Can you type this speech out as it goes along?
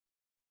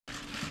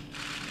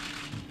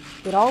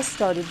It all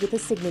started with a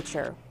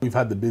signature. We've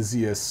had the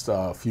busiest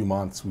few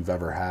months we've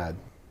ever had.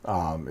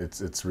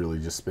 It's really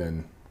just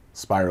been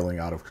spiraling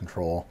out of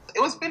control.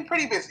 It's been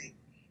pretty busy.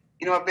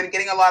 I've been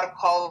getting a lot of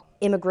calls.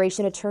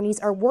 Immigration attorneys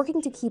are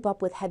working to keep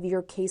up with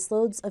heavier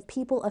caseloads of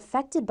people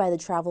affected by the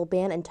travel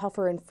ban and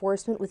tougher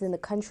enforcement within the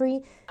country,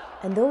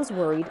 and those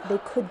worried they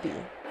could be.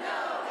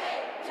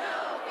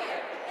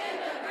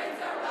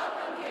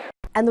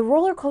 And the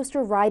roller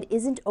coaster ride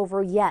isn't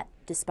over yet,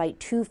 despite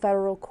 2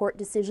 federal court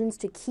decisions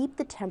to keep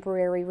the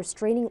temporary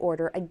restraining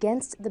order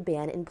against the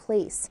ban in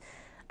place.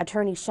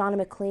 Attorney Shauna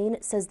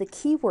McLean says the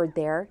key word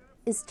there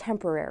is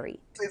temporary.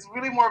 It's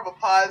really more of a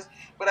pause,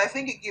 but I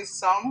think it gives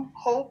some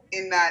hope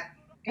in that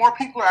more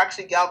people are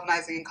actually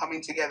galvanizing and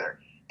coming together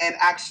and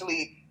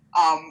actually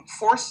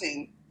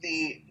forcing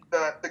the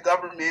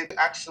government to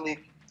actually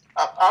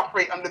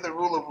operate under the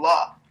rule of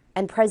law.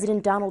 And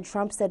President Donald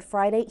Trump said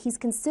Friday he's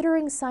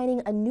considering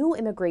signing a new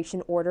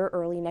immigration order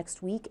early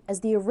next week as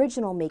the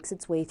original makes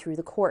its way through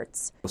the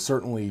courts.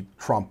 Certainly,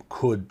 Trump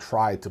could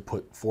try to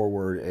put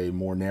forward a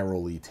more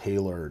narrowly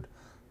tailored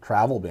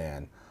travel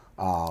ban,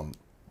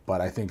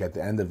 but I think at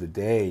the end of the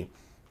day,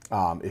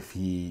 if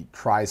he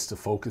tries to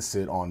focus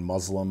it on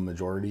Muslim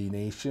majority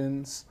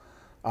nations,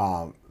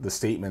 the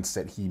statements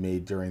that he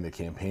made during the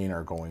campaign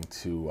are going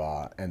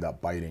to end up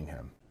biting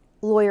him.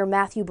 Lawyer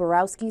Matthew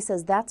Borowski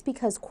says that's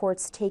because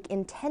courts take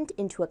intent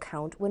into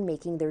account when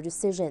making their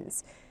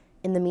decisions.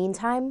 In the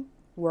meantime,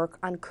 work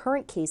on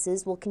current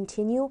cases will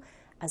continue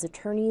as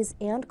attorneys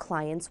and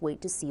clients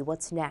wait to see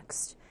what's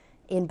next.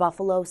 In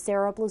Buffalo,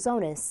 Sarah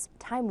Blazonis,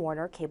 Time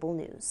Warner Cable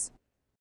News.